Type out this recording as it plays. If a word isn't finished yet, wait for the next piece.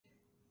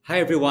Hi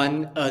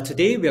everyone.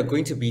 Today we are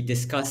going to be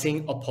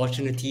discussing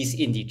opportunities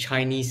in the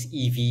Chinese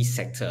EV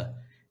sector.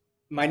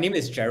 My name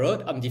is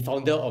Gerald. I'm the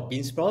founder of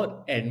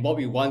Beansprout, and what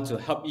we want to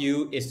help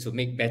you is to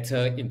make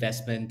better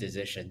investment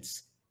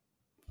decisions.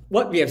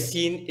 What we have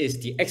seen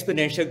is the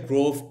exponential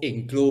growth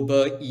in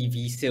global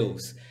EV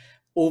sales.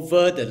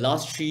 Over the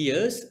last 3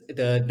 years,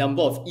 the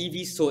number of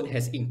EVs sold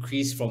has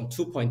increased from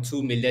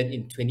 2.2 million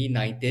in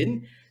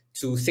 2019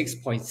 to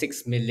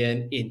 6.6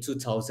 million in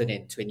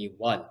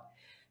 2021.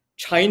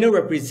 China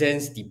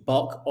represents the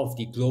bulk of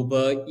the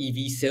global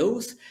EV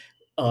sales,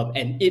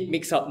 and it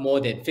makes up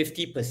more than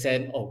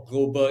 50% of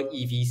global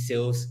EV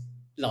sales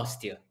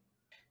last year.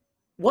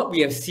 What we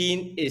have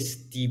seen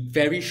is the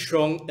very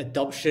strong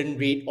adoption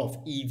rate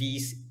of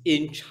EVs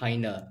in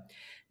China.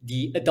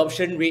 The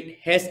adoption rate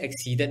has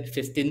exceeded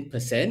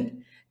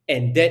 15%,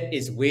 and that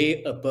is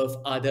way above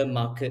other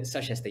markets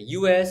such as the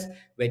US,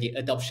 where the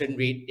adoption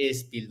rate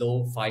is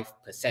below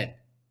 5%.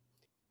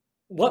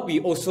 What we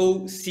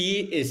also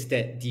see is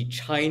that the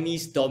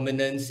Chinese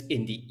dominance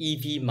in the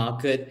EV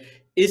market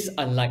is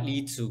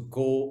unlikely to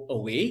go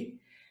away.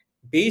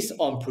 Based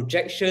on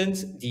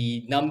projections,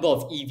 the number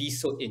of EVs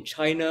sold in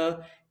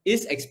China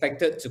is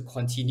expected to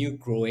continue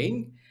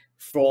growing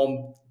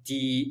from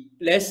the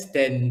less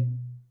than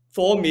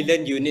 4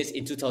 million units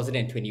in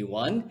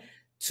 2021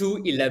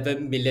 to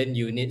 11 million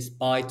units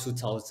by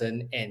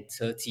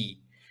 2030.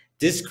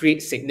 This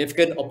creates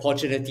significant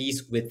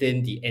opportunities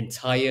within the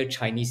entire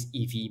Chinese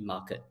EV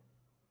market.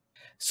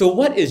 So,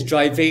 what is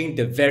driving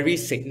the very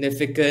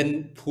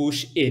significant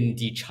push in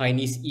the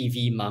Chinese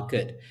EV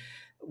market?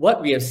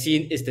 What we have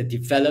seen is the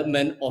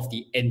development of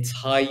the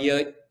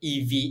entire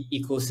EV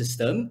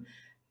ecosystem,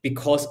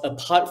 because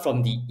apart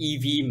from the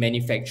EV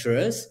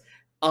manufacturers,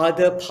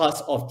 other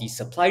parts of the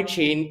supply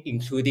chain,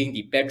 including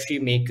the battery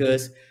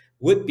makers,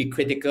 would be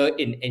critical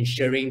in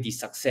ensuring the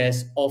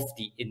success of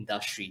the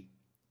industry.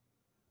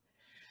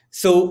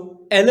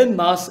 So, Elon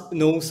Musk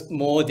knows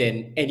more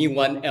than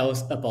anyone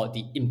else about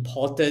the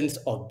importance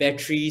of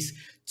batteries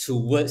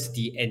towards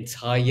the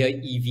entire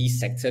EV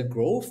sector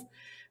growth.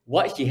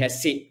 What he has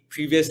said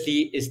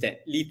previously is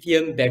that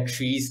lithium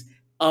batteries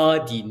are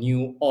the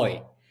new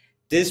oil.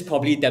 This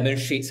probably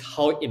demonstrates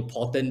how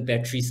important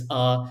batteries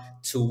are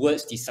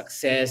towards the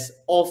success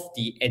of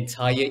the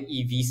entire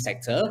EV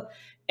sector,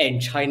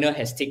 and China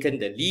has taken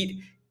the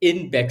lead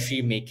in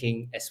battery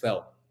making as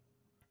well.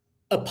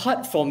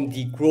 Apart from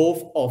the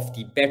growth of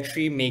the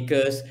battery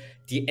makers,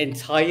 the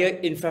entire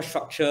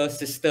infrastructure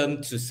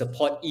system to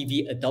support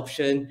EV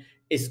adoption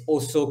is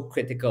also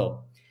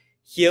critical.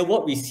 Here,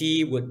 what we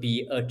see would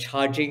be a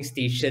charging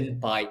station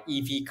by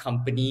EV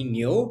company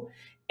NIO,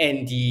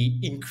 and the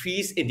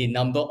increase in the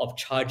number of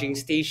charging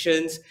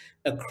stations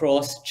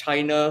across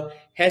China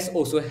has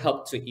also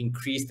helped to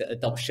increase the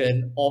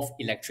adoption of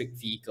electric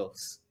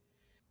vehicles.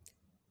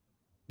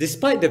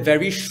 Despite the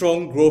very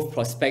strong growth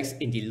prospects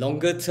in the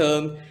longer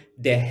term,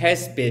 there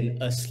has been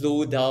a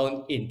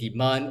slowdown in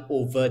demand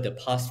over the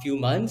past few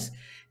months,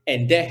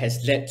 and that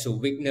has led to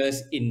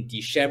weakness in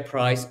the share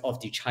price of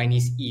the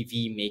Chinese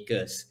EV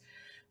makers.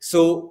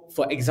 So,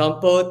 for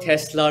example,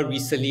 Tesla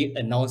recently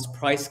announced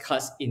price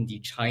cuts in the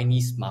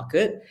Chinese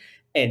market,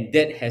 and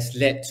that has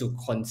led to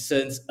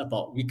concerns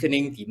about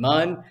weakening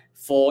demand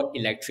for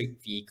electric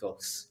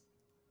vehicles.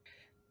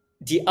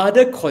 The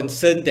other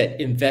concern that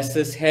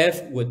investors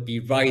have would be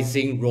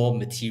rising raw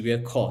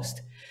material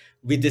cost.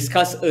 We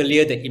discussed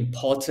earlier the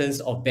importance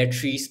of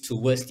batteries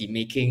towards the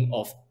making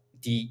of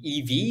the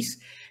EVs,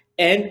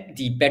 and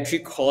the battery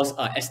costs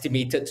are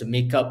estimated to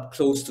make up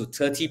close to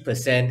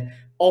 30%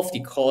 of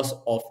the cost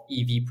of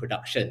EV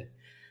production.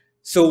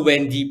 So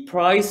when the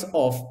price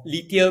of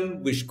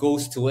lithium, which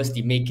goes towards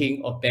the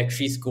making of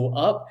batteries, go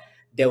up,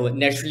 there would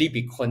naturally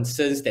be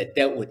concerns that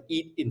that would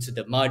eat into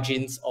the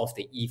margins of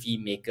the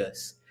EV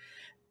makers.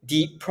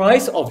 The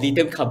price of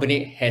lithium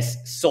carbonate has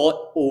soared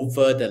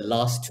over the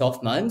last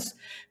 12 months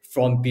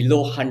from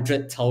below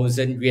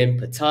 100,000 yuan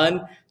per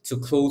ton to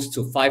close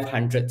to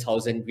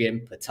 500,000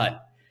 yuan per ton.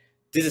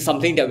 This is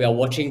something that we are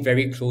watching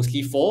very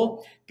closely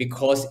for,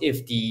 because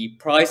if the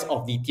price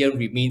of lithium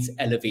remains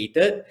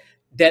elevated,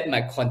 that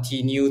might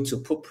continue to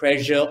put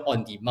pressure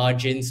on the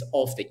margins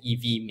of the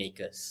EV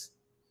makers.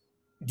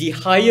 The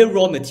higher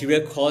raw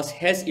material cost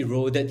has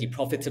eroded the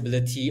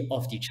profitability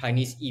of the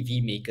Chinese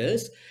EV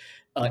makers.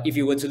 If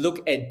you were to look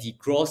at the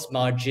gross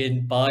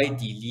margin by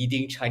the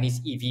leading Chinese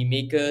EV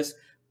makers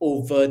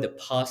over the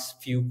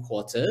past few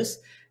quarters,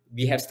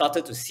 we have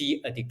started to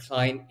see a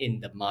decline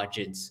in the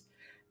margins.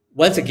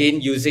 Once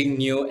again, using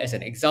NIO as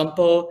an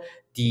example,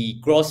 the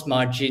gross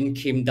margin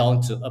came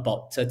down to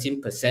about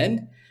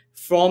 13%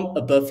 from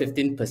above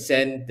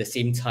 15% the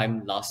same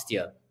time last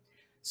year.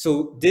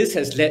 So this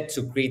has led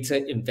to greater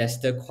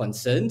investor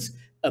concerns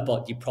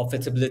about the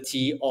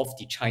profitability of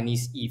the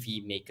Chinese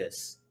EV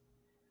makers.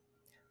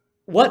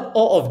 What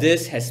all of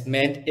this has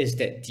meant is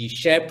that the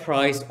share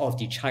price of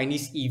the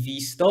Chinese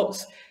EV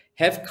stocks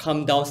have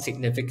come down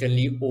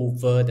significantly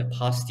over the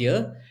past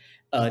year.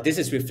 This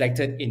is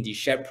reflected in the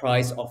share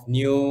price of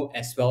NIO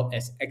as well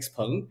as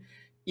XPeng.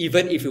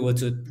 Even if we were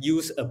to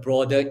use a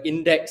broader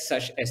index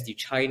such as the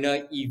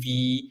China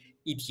EV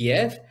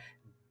ETF,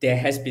 there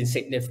has been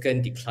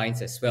significant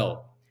declines as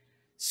well.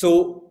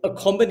 So a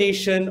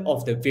combination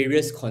of the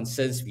various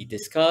concerns we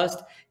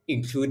discussed,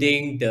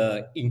 including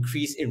the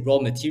increase in raw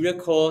material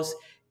costs,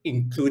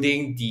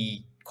 including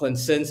the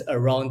concerns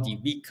around the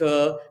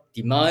weaker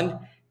demand,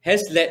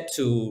 has led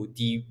to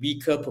the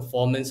weaker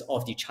performance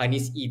of the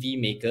Chinese EV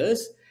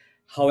makers.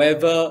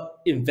 However,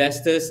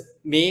 investors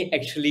may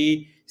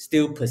actually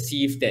still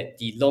perceive that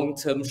the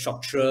long-term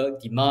structural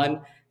demand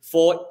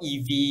for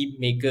EV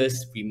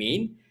makers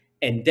remain,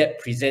 and that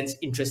presents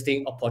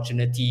interesting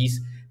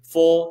opportunities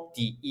for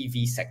the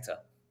EV sector.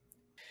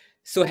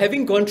 So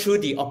having gone through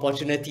the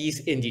opportunities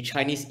in the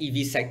Chinese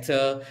EV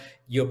sector,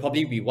 you'll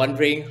probably be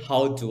wondering,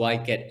 how do I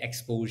get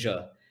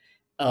exposure?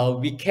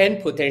 We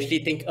can potentially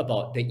think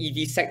about the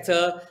EV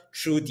sector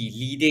through the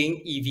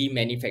leading EV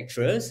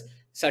manufacturers,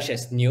 such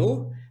as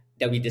NIO,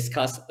 that we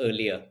discussed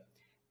earlier.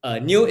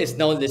 NIO is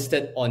now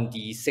listed on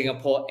the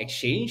Singapore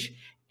Exchange,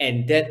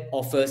 and that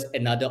offers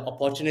another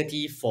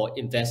opportunity for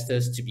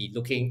investors to be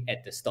looking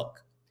at the stock.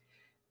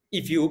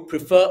 If you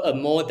prefer a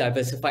more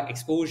diversified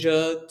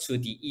exposure to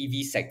the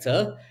EV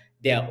sector,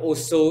 there are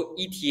also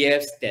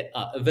ETFs that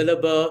are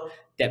available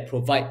that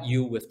provide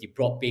you with the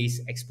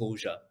broad-based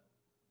exposure.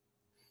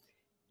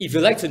 If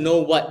you'd like to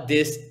know what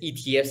these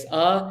ETFs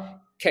are,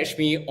 catch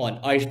me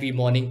on RHB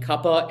Morning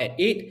Kappa at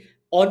 8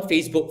 on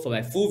Facebook for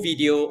my full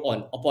video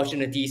on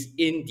opportunities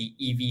in the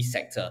EV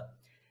sector.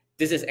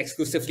 This is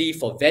exclusively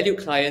for valued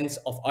clients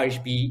of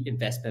RHB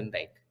Investment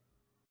Bank.